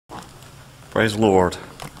Praise the Lord.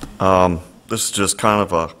 This is just kind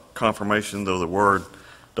of a confirmation, though the Word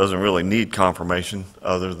doesn't really need confirmation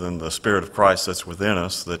other than the Spirit of Christ that's within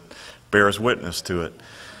us that bears witness to it.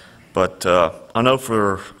 But I know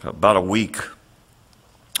for about a week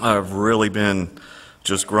I've really been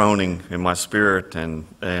just groaning in my spirit,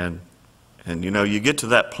 and you know, you get to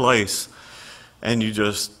that place and you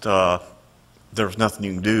just there's nothing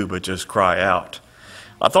you can do but just cry out.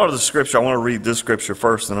 I thought of the scripture. I want to read this scripture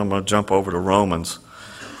first, and I'm going to jump over to Romans.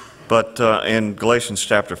 But in Galatians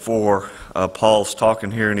chapter 4, Paul's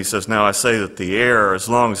talking here, and he says, "Now I say that the heir, as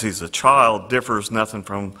long as he's a child, differs nothing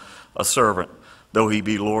from a servant, though he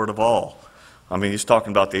be Lord of all." I mean, he's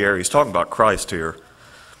talking about the heir. He's talking about Christ here.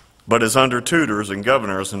 "But is under tutors and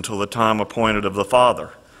governors until the time appointed of the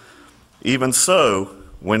Father. Even so,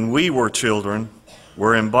 when we were children,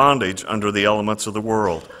 we're in bondage under the elements of the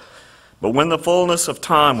world. But when the fullness of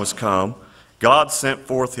time was come, God sent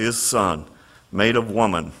forth his Son, made of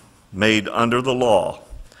woman, made under the law,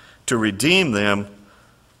 to redeem them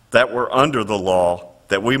that were under the law,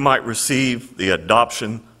 that we might receive the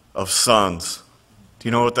adoption of sons." Do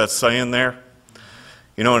you know what that's saying there?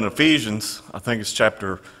 You know, in Ephesians, I think it's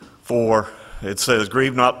chapter 4, it says,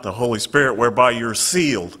 "Grieve not the Holy Spirit, whereby you're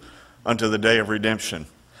sealed unto the day of redemption."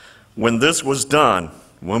 When this was done,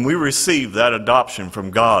 when we received that adoption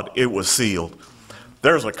from God, it was sealed.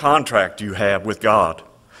 There's a contract you have with God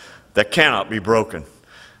that cannot be broken.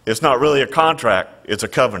 It's not really a contract, it's a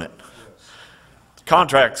covenant.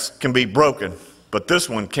 Contracts can be broken, but this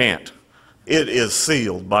one can't. It is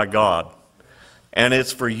sealed by God. And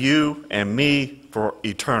it's for you and me for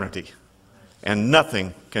eternity. And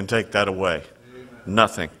nothing can take that away.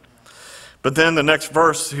 Nothing. But then the next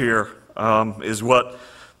verse here is what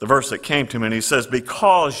the verse that came to me, and he says,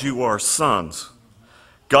 "Because you are sons,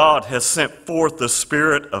 God has sent forth the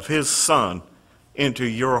Spirit of his Son into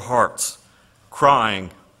your hearts, crying,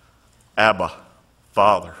 Abba,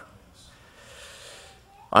 Father."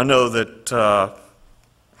 I know that,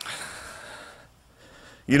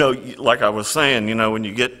 you know, like I was saying, you know, when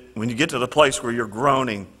you get to the place where you're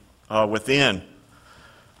groaning within,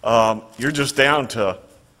 you're just down to,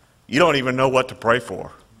 you don't even know what to pray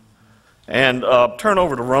for. And turn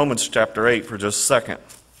over to Romans chapter 8 for just a second,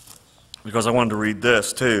 because I wanted to read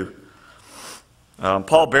this too.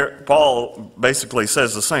 Paul basically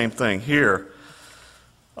says the same thing here.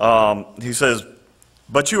 He says,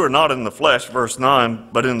 "But you are not in the flesh," verse 9,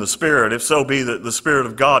 "but in the Spirit, if so be that the Spirit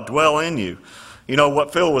of God dwell in you." You know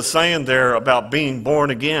what Phil was saying there about being born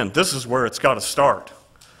again, this is where it's got to start.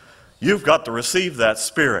 You've got to receive that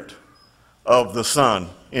Spirit of the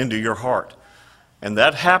Son into your heart. And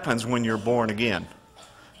that happens when you're born again.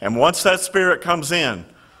 And once that Spirit comes in,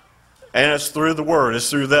 and it's through the Word, it's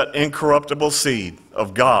through that incorruptible seed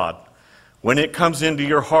of God, when it comes into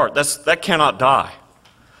your heart, that cannot die.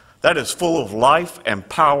 That is full of life and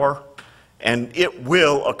power, and it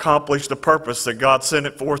will accomplish the purpose that God sent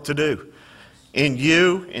it forth to do. In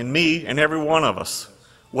you, in me, and every one of us.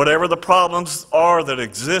 Whatever the problems are that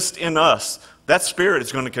exist in us, that Spirit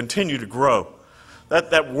is going to continue to grow.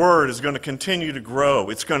 That Word is going to continue to grow.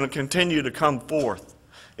 It's going to continue to come forth.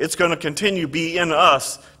 It's going to continue to be in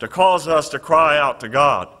us to cause us to cry out to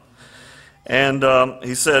God. And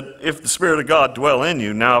he said, "If the Spirit of God dwell in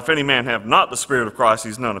you, now if any man have not the Spirit of Christ,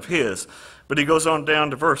 he's none of his." But he goes on down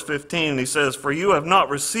to verse 15, and he says, "For you have not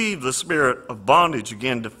received the spirit of bondage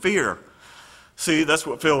again to fear." See, that's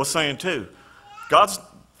what Phil was saying too.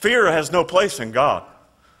 Fear has no place in God.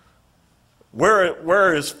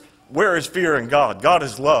 Where is fear in God? God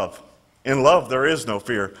is love. In love there is no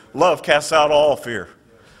fear. Love casts out all fear.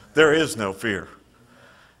 There is no fear.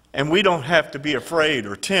 And we don't have to be afraid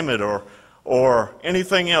or timid or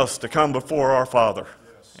anything else to come before our Father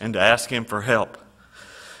and to ask him for help.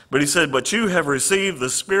 But he said, "But you have received the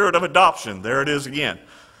Spirit of adoption." There it is again.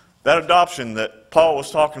 That adoption that Paul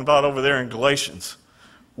was talking about over there in Galatians.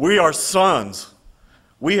 We are sons.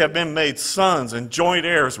 We have been made sons and joint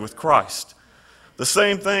heirs with Christ. The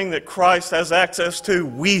same thing that Christ has access to,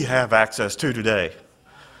 we have access to today.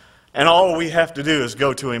 And all we have to do is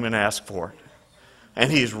go to him and ask for it.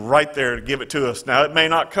 And he's right there to give it to us. Now, it may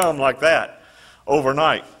not come like that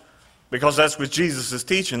overnight, because that's what Jesus is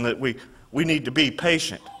teaching, that we need to be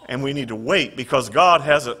patient and we need to wait, because God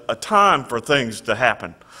has a time for things to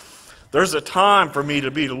happen. There's a time for me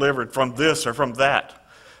to be delivered from this or from that.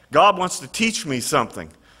 God wants to teach me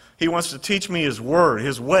something. He wants to teach me his word,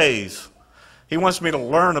 his ways. He wants me to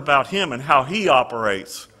learn about him and how he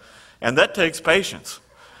operates. And that takes patience.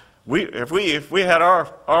 If we had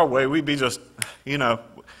our way, we'd be just, you know.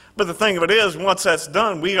 But the thing of it is, once that's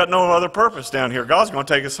done, we got no other purpose down here. God's going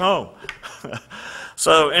to take us home.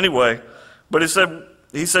 So anyway, But he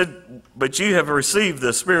said, but you have received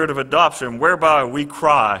the Spirit of adoption, whereby we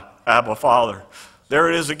cry, Abba, Father. There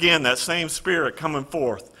it is again, that same Spirit coming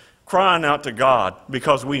forth, crying out to God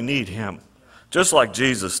because we need Him, just like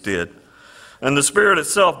Jesus did. And the Spirit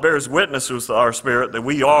itself bears witness with our spirit that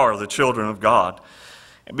we are the children of God.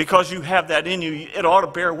 And because you have that in you, it ought to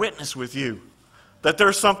bear witness with you that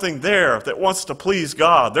there's something there that wants to please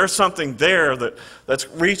God. There's something there that's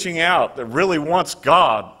reaching out, that really wants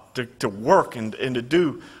God to work and to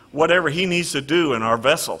do whatever He needs to do in our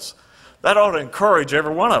vessels. That ought to encourage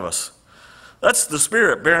every one of us. That's the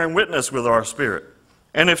Spirit bearing witness with our spirit.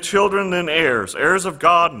 And if children, then heirs, heirs of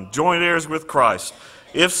God and joint heirs with Christ,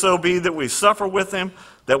 if so be that we suffer with Him,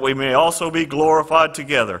 that we may also be glorified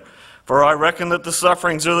together. For I reckon that the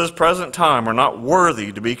sufferings of this present time are not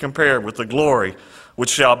worthy to be compared with the glory which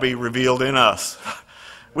shall be revealed in us.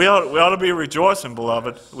 We ought to be rejoicing,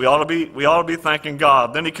 beloved. We ought to be thanking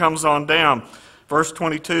God. Then he comes on down, verse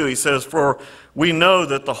 22. He says, "For we know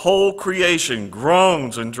that the whole creation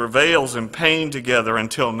groans and travails in pain together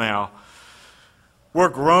until now." We're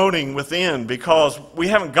groaning within because we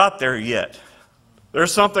haven't got there yet.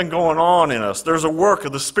 There's something going on in us. There's a work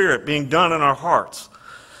of the Spirit being done in our hearts.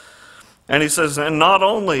 And he says, and not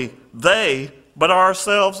only they, but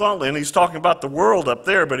ourselves only. And he's talking about the world up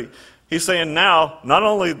there, but he's saying now, not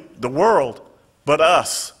only the world, but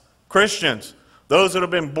us, Christians, those that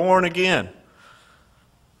have been born again.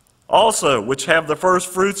 Also, which have the first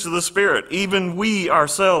fruits of the Spirit, even we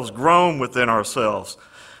ourselves groan within ourselves,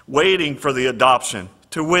 waiting for the adoption,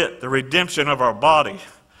 to wit, the redemption of our body.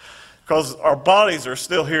 Because our bodies are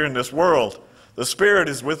still here in this world. The Spirit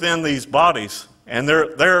is within these bodies, and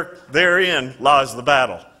therein lies the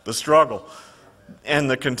battle, the struggle, and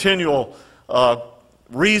the continual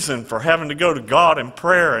reason for having to go to God in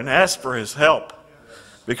prayer and ask for His help,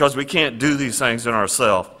 because we can't do these things in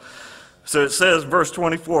ourselves. So it says, verse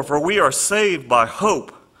 24, "For we are saved by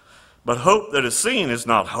hope, but hope that is seen is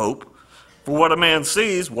not hope. For what a man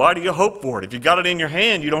sees, why do you hope for it? If you got it in your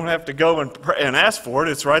hand, you don't have to go and ask for it.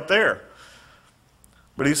 It's right there."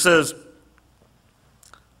 But he says,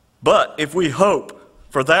 "But if we hope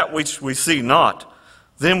for that which we see not,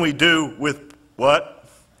 then we do with" what?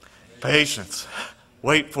 Patience.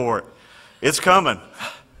 Wait for it. It's coming.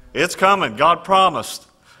 It's coming. God promised.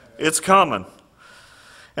 It's coming.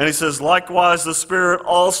 And he says, "Likewise the Spirit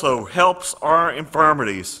also helps our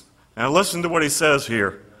infirmities." Now listen to what he says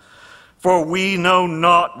here. "For we know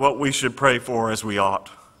not what we should pray for as we ought."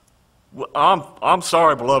 I'm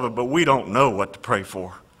sorry, beloved, but we don't know what to pray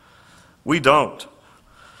for. We don't.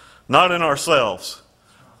 Not in ourselves.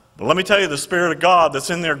 But let me tell you, the Spirit of God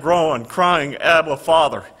that's in there growing, crying, "Abba,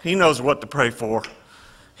 Father," He knows what to pray for.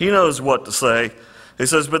 He knows what to say. He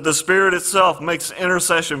says, "But the Spirit itself makes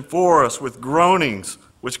intercession for us with groanings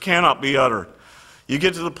which cannot be uttered." You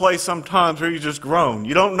get to the place sometimes where you just groan.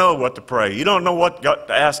 You don't know what to pray. You don't know what to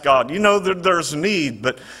ask God. You know that there's need,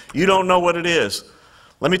 but you don't know what it is.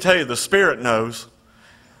 Let me tell you, the Spirit knows.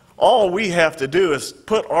 All we have to do is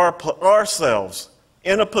put ourselves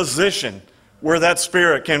in a position where that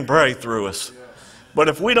Spirit can pray through us. But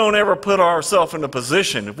if we don't ever put ourselves in a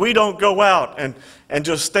position, if we don't go out and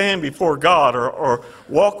just stand before God or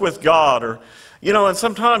walk with God, and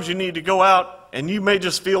sometimes you need to go out and you may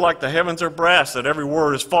just feel like the heavens are brass, that every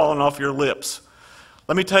word is falling off your lips.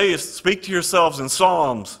 Let me tell you, speak to yourselves in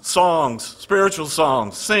psalms, songs, spiritual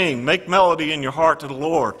songs. Sing, make melody in your heart to the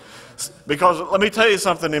Lord. Because let me tell you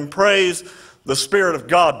something, in praise, the Spirit of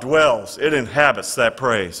God dwells. It inhabits that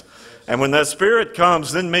praise. And when that Spirit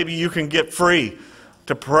comes, then maybe you can get free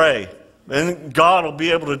to pray. Then God will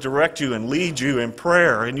be able to direct you and lead you in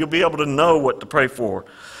prayer, and you'll be able to know what to pray for.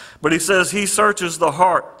 But he says, He searches the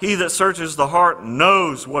heart. He that searches the heart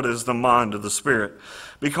knows what is the mind of the Spirit,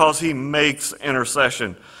 because He makes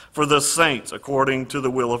intercession for the saints according to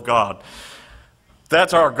the will of God.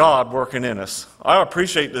 That's our God working in us. I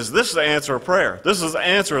appreciate this. This is the answer of prayer. This is the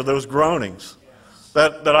answer of those groanings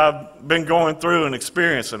that I've been going through and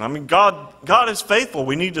experiencing. I mean, God is faithful.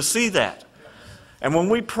 We need to see that. And when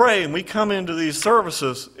we pray and we come into these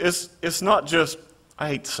services, it's not just, I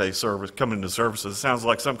hate to say service, come into services. It sounds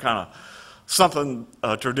like some kind of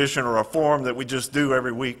a tradition or a form that we just do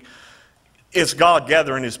every week. It's God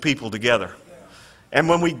gathering His people together. And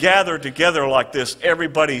when we gather together like this,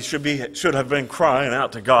 everybody should have been crying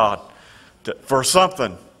out to God for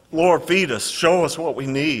something. Lord, feed us. Show us what we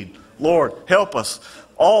need. Lord, help us.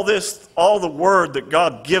 All the word that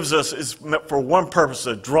God gives us is for one purpose,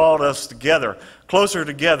 to draw us together, closer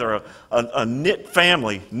together, a knit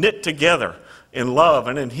family, knit together in love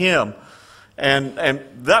and in Him. And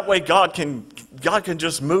that way God can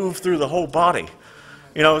just move through the whole body.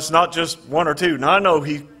 You know, it's not just one or two. Now, I know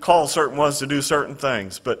he calls certain ones to do certain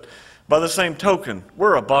things, but by the same token,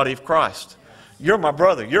 we're a body of Christ. You're my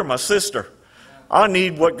brother. You're my sister. I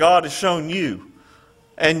need what God has shown you.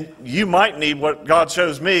 And you might need what God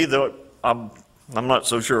shows me, though I'm not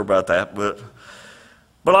so sure about that. But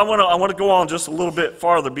I want to go on just a little bit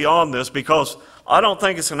farther beyond this, because I don't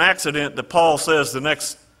think it's an accident that Paul says the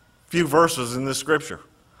next few verses in this scripture.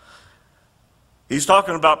 He's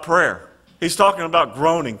talking about prayer. He's talking about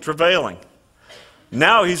groaning, travailing.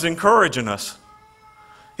 Now he's encouraging us.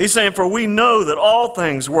 He's saying, for we know that all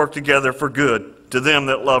things work together for good to them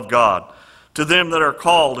that love God, to them that are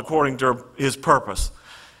called according to his purpose.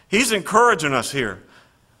 He's encouraging us here.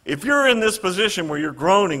 If you're in this position where you're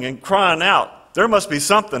groaning and crying out, there must be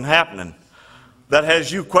something happening that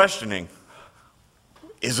has you questioning,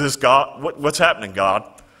 is this God? What's happening,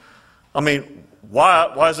 God? I mean,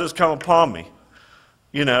 why has this come upon me?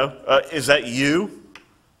 You know, is that you?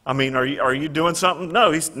 I mean, are you doing something?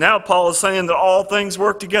 No, now Paul is saying that all things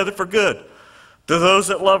work together for good to those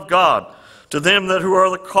that love God, to them that who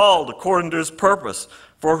are called according to his purpose.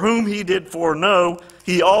 For whom he did foreknow,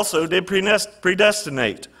 he also did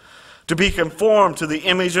predestinate to be conformed to the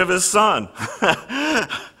image of his Son.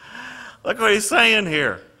 Look what he's saying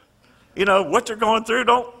here. You know, what you're going through,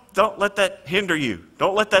 don't let that hinder you.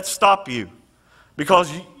 Don't let that stop you.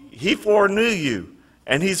 Because he foreknew you.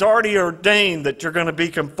 And he's already ordained that you're going to be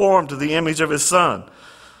conformed to the image of his Son,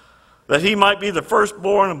 that he might be the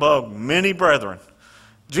firstborn above many brethren.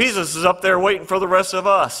 Jesus is up there waiting for the rest of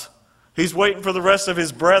us. He's waiting for the rest of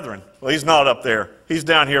his brethren. Well, he's not up there. He's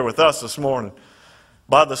down here with us this morning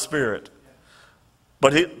by the Spirit.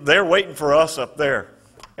 But they're waiting for us up there.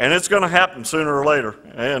 And it's going to happen sooner or later.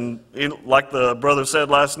 And like the brother said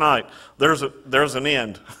last night, there's an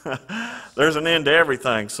end. There's an end to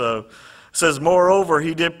everything. So it says, moreover,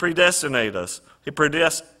 he did predestinate us.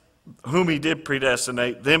 Whom he did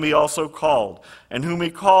predestinate, them he also called. And whom he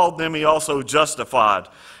called, them he also justified.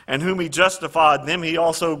 And whom he justified, them he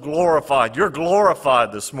also glorified. You're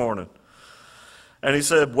glorified this morning. And he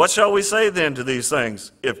said, what shall we say then to these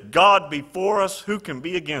things? If God be for us, who can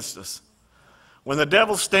be against us? When the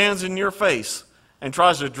devil stands in your face and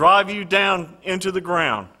tries to drive you down into the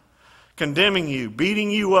ground, condemning you,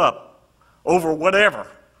 beating you up over whatever,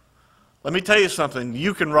 let me tell you something,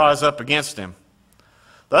 you can rise up against him.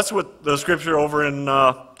 That's what the scripture over in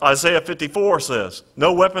Isaiah 54 says.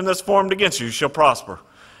 No weapon that's formed against you shall prosper.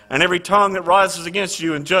 And every tongue that rises against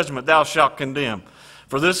you in judgment thou shalt condemn.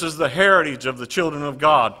 For this is the heritage of the children of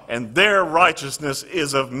God, and their righteousness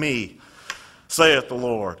is of me, saith the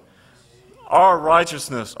Lord. Our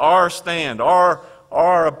righteousness, our stand, our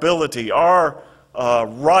ability, our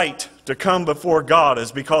right to come before God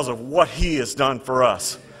is because of what he has done for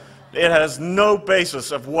us. It has no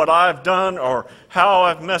basis of what I've done or how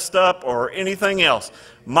I've messed up or anything else.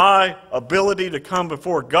 My ability to come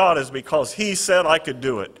before God is because he said I could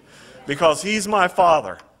do it. Because he's my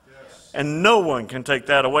Father. And no one can take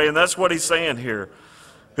that away. And that's what he's saying here.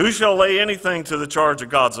 Who shall lay anything to the charge of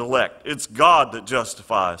God's elect? It's God that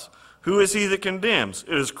justifies. Who is he that condemns?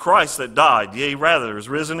 It is Christ that died, yea, rather, is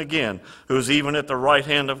risen again, who is even at the right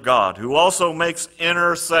hand of God, who also makes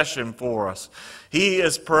intercession for us. He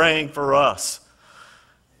is praying for us.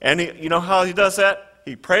 And you know how he does that?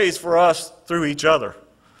 He prays for us through each other.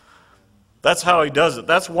 That's how he does it.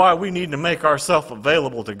 That's why we need to make ourselves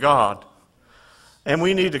available to God. And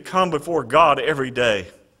we need to come before God every day.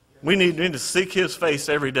 We need to seek his face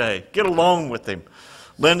every day. Get alone with him.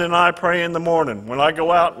 Linda and I pray in the morning. When I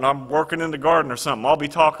go out and I'm working in the garden or something, I'll be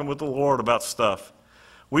talking with the Lord about stuff.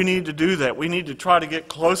 We need to do that. We need to try to get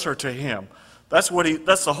closer to him. That's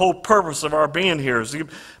the whole purpose of our being here, is to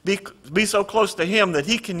be so close to him that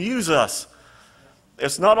he can use us.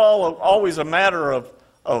 It's not always a matter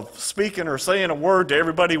of speaking or saying a word to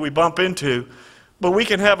everybody we bump into, but we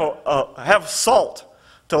can have salt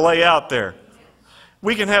to lay out there.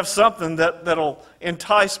 We can have something that'll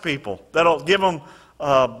entice people, that'll give them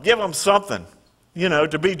something,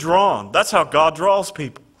 to be drawn. That's how God draws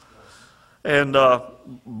people. And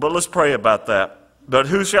but let's pray about that. But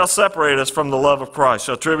who shall separate us from the love of Christ?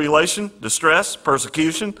 Shall tribulation, distress,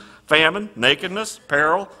 persecution, famine, nakedness,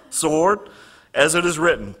 peril, sword? As it is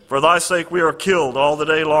written, for thy sake we are killed all the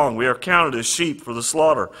day long. We are counted as sheep for the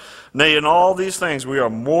slaughter. Nay, in all these things we are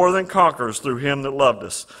more than conquerors through him that loved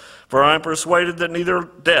us. For I am persuaded that neither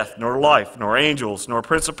death, nor life, nor angels, nor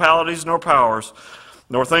principalities, nor powers,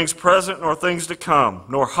 nor things present, nor things to come,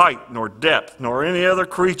 nor height, nor depth, nor any other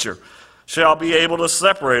creature shall be able to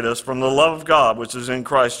separate us from the love of God which is in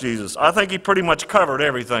Christ Jesus. I think he pretty much covered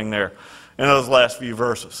everything there in those last few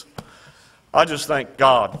verses. I just thank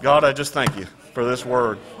God. God, I just thank you. for this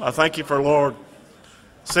word. I thank you for, Lord,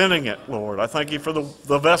 sending it, Lord. I thank you for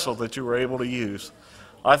the vessel that you were able to use.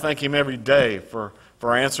 I thank him every day for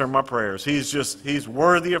answering my prayers. He's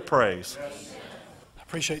worthy of praise. I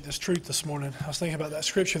appreciate this truth this morning. I was thinking about that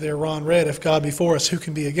scripture there Ron read, if God be for us, who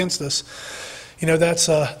can be against us? You know, that's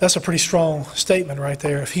a pretty strong statement right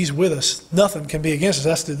there. If he's with us, nothing can be against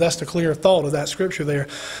us. That's the clear thought of that scripture there.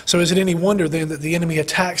 So is it any wonder then that the enemy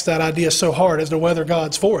attacks that idea so hard as to whether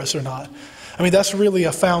God's for us or not? I mean, that's really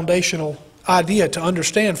a foundational idea to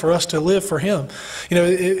understand for us to live for him. You know,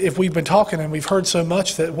 if we've been talking and we've heard so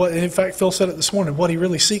much that in fact Phil said it this morning, what he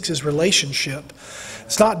really seeks is relationship.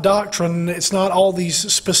 It's not doctrine, it's not all these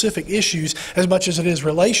specific issues as much as it is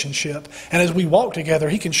relationship. And as we walk together,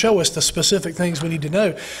 he can show us the specific things we need to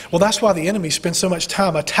know. Well, that's why the enemy spends so much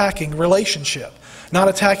time attacking relationship, not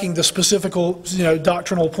attacking the specific,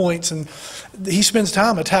 doctrinal points. And he spends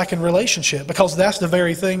time attacking relationship because that's the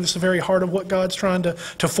very thing, that's the very heart of what God's trying to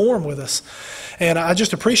form with us. And I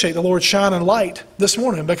just appreciate the Lord shining light this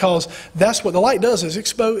morning, because that's what the light does, is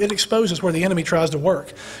it exposes where the enemy tries to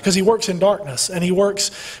work. Because he works in darkness, and he works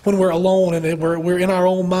when we're alone and we're in our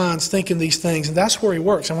own minds thinking these things, and that's where he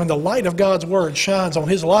works. And when the light of God's word shines on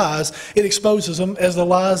his lies, it exposes them as the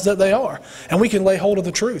lies that they are. And we can lay hold of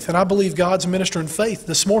the truth. And I believe God's ministering faith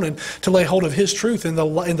this morning to lay hold of his truth in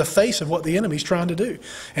the face of what the enemy's trying to do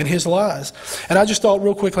and his lies. And I just thought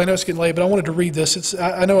real quickly, I know it's getting late, but I wanted to read this.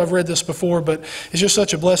 I know I've read this before, but it's just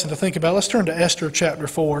such a blessing to think about. Let's turn to Esther chapter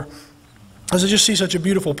 4. As I just see such a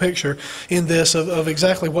beautiful picture in this of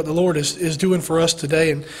exactly what the Lord is doing for us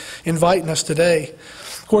today and inviting us today.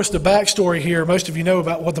 Of course, the backstory here, most of you know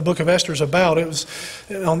about what the book of Esther is about. It was,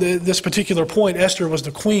 on this particular point, Esther was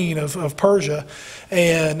the queen of Persia,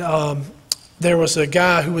 and there was a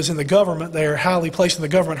guy who was in the government there, highly placed in the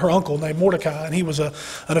government, her uncle named Mordecai, and he was an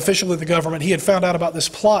official in the government. He had found out about this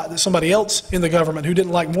plot that somebody else in the government who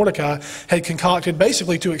didn't like Mordecai had concocted,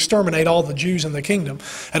 basically to exterminate all the Jews in the kingdom.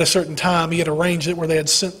 At a certain time, he had arranged it where they had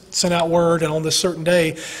sent out word, and on this certain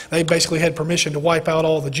day, they basically had permission to wipe out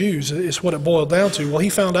all the Jews, is what it boiled down to. Well,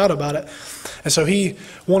 he found out about it, and so he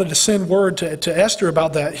wanted to send word to Esther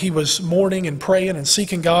about that. He was mourning and praying and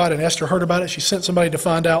seeking God, and Esther heard about it. She sent somebody to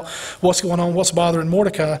find out what's going on, what's bothering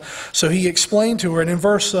Mordecai. So he explained to her, and in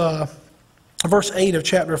verse 8 of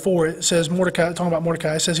chapter 4, it says, Mordecai, talking about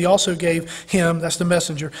Mordecai, it says, he also gave him, that's the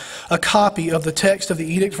messenger, a copy of the text of the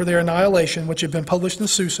edict for their annihilation, which had been published in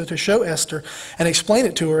Susa, to show Esther and explain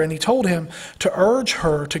it to her. And he told him to urge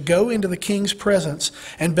her to go into the king's presence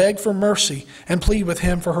and beg for mercy and plead with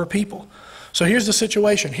him for her people. So here's the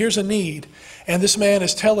situation. Here's a need. And this man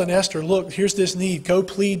is telling Esther, look, here's this need. Go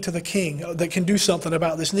plead to the king that can do something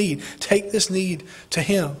about this need. Take this need to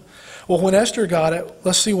him. Well, when Esther got it,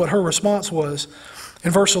 let's see what her response was.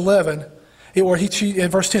 In verse 11,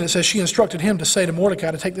 in verse 10, it says, she instructed him to say to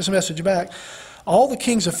Mordecai to take this message back. All the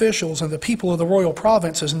king's officials and the people of the royal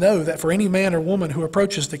provinces know that for any man or woman who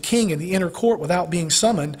approaches the king in the inner court without being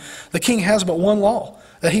summoned, the king has but one law,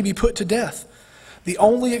 that he be put to death. The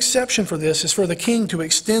only exception for this is for the king to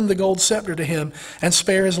extend the gold scepter to him and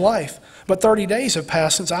spare his life. But 30 days have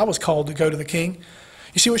passed since I was called to go to the king.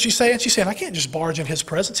 You see what she's saying? She's saying, I can't just barge in his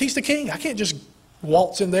presence. He's the king. I can't just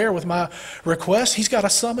waltz in there with my request. He's got to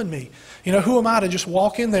summon me. You know, who am I to just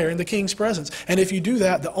walk in there in the king's presence? And if you do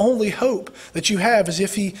that, the only hope that you have is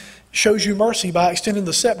if he shows you mercy by extending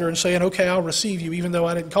the scepter and saying, okay, I'll receive you even though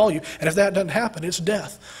I didn't call you. And if that doesn't happen, it's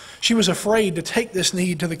death. She was afraid to take this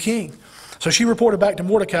need to the king. So she reported back to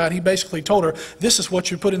Mordecai, and he basically told her, this is what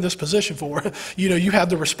you're put in this position for. You know, you have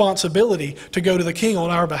the responsibility to go to the king on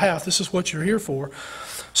our behalf. This is what you're here for.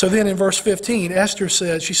 So then in verse 15, Esther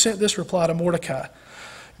said, she sent this reply to Mordecai,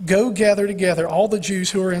 go gather together all the Jews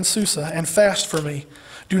who are in Susa and fast for me.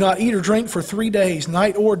 Do not eat or drink for 3 days,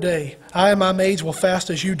 night or day. I and my maids will fast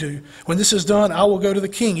as you do. When this is done, I will go to the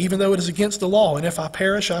king, even though it is against the law. And if I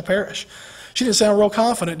perish, I perish. She didn't sound real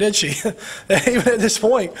confident, did she? Even at this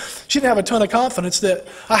point, she didn't have a ton of confidence that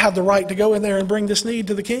I have the right to go in there and bring this need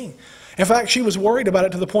to the king. In fact, she was worried about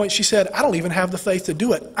it to the point she said, I don't even have the faith to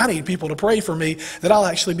do it. I need people to pray for me that I'll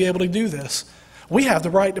actually be able to do this. We have the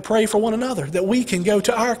right to pray for one another, that we can go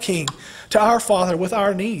to our king, to our Father with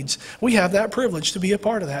our needs. We have that privilege to be a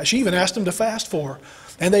part of that. She even asked him to fast for her.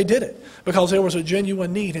 And they did it because there was a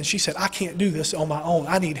genuine need. And she said, I can't do this on my own.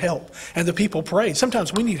 I need help. And the people prayed.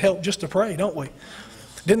 Sometimes we need help just to pray, don't we?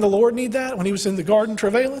 Didn't the Lord need that when he was in the garden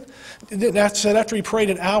travailing? After he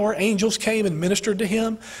prayed an hour, angels came and ministered to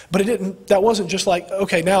him. But that wasn't just like,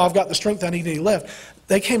 okay, now I've got the strength I need and he left.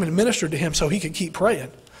 They came and ministered to him so he could keep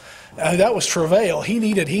praying. That was travail. He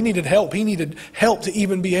needed help. He needed help to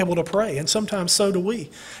even be able to pray. And sometimes so do we.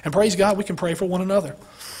 And praise God, we can pray for one another.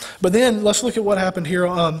 But then let's look at what happened here.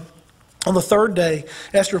 On the third day,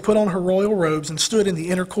 Esther put on her royal robes and stood in the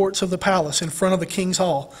inner courts of the palace in front of the king's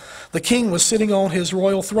hall. The king was sitting on his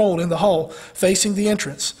royal throne in the hall, facing the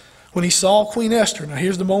entrance. When he saw Queen Esther, now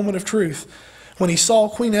here's the moment of truth. When he saw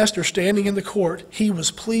Queen Esther standing in the court, he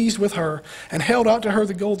was pleased with her and held out to her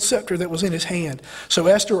the gold scepter that was in his hand. So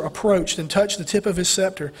Esther approached and touched the tip of his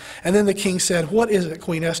scepter. And then the king said, "What is it,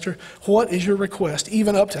 Queen Esther? What is your request?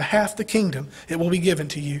 Even up to half the kingdom, it will be given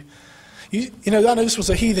to you." You know, I know this was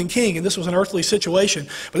a heathen king and this was an earthly situation,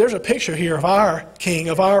 but there's a picture here of our king,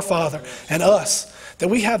 of our father, and us, that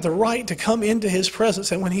we have the right to come into his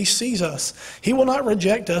presence. And when he sees us, he will not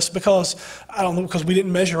reject us because, I don't know, because we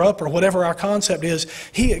didn't measure up or whatever our concept is.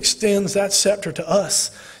 He extends that scepter to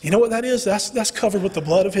us. You know what that is? That's covered with the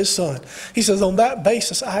blood of his son. He says, on that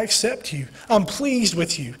basis, I accept you. I'm pleased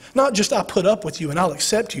with you. Not just I put up with you and I'll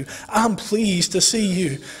accept you. I'm pleased to see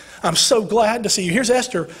you. I'm so glad to see you. Here's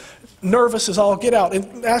Esther, nervous as all get out,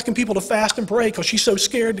 and asking people to fast and pray because she's so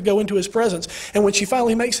scared to go into his presence. And when she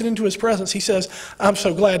finally makes it into his presence, he says, "I'm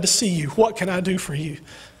so glad to see you. What can I do for you?"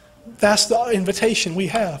 That's the invitation we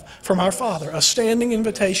have from our Father, a standing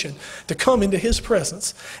invitation to come into his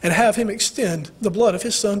presence and have him extend the blood of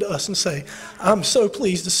his son to us and say, "I'm so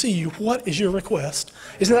pleased to see you. What is your request?"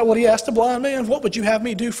 Isn't that what he asked the blind man? "What would you have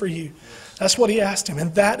me do for you?" That's what he asked him.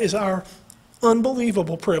 And that is our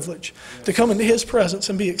unbelievable privilege, to come into his presence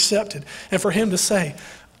and be accepted, and for him to say,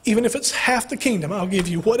 "Even if it's half the kingdom, I'll give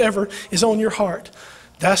you whatever is on your heart."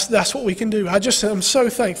 That's what we can do. I just am so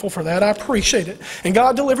thankful for that. I appreciate it. And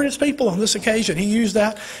God delivered his people on this occasion. He used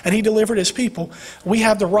that and he delivered his people. We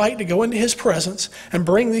have the right to go into his presence and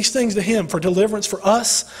bring these things to him for deliverance for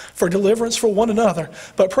us, for deliverance for one another.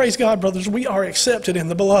 But praise God, brothers, we are accepted in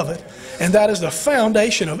the beloved. And that is the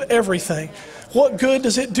foundation of everything. What good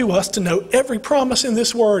does it do us to know every promise in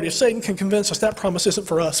this word if Satan can convince us that promise isn't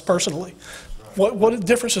for us personally? What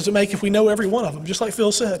difference does it make if we know every one of them? Just like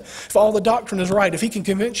Phil said, if all the doctrine is right, if he can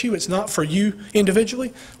convince you it's not for you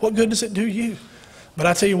individually, what good does it do you? But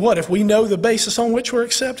I tell you what, if we know the basis on which we're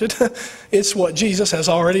accepted, it's what Jesus has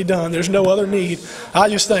already done. There's no other need. I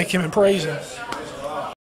just thank him and praise him.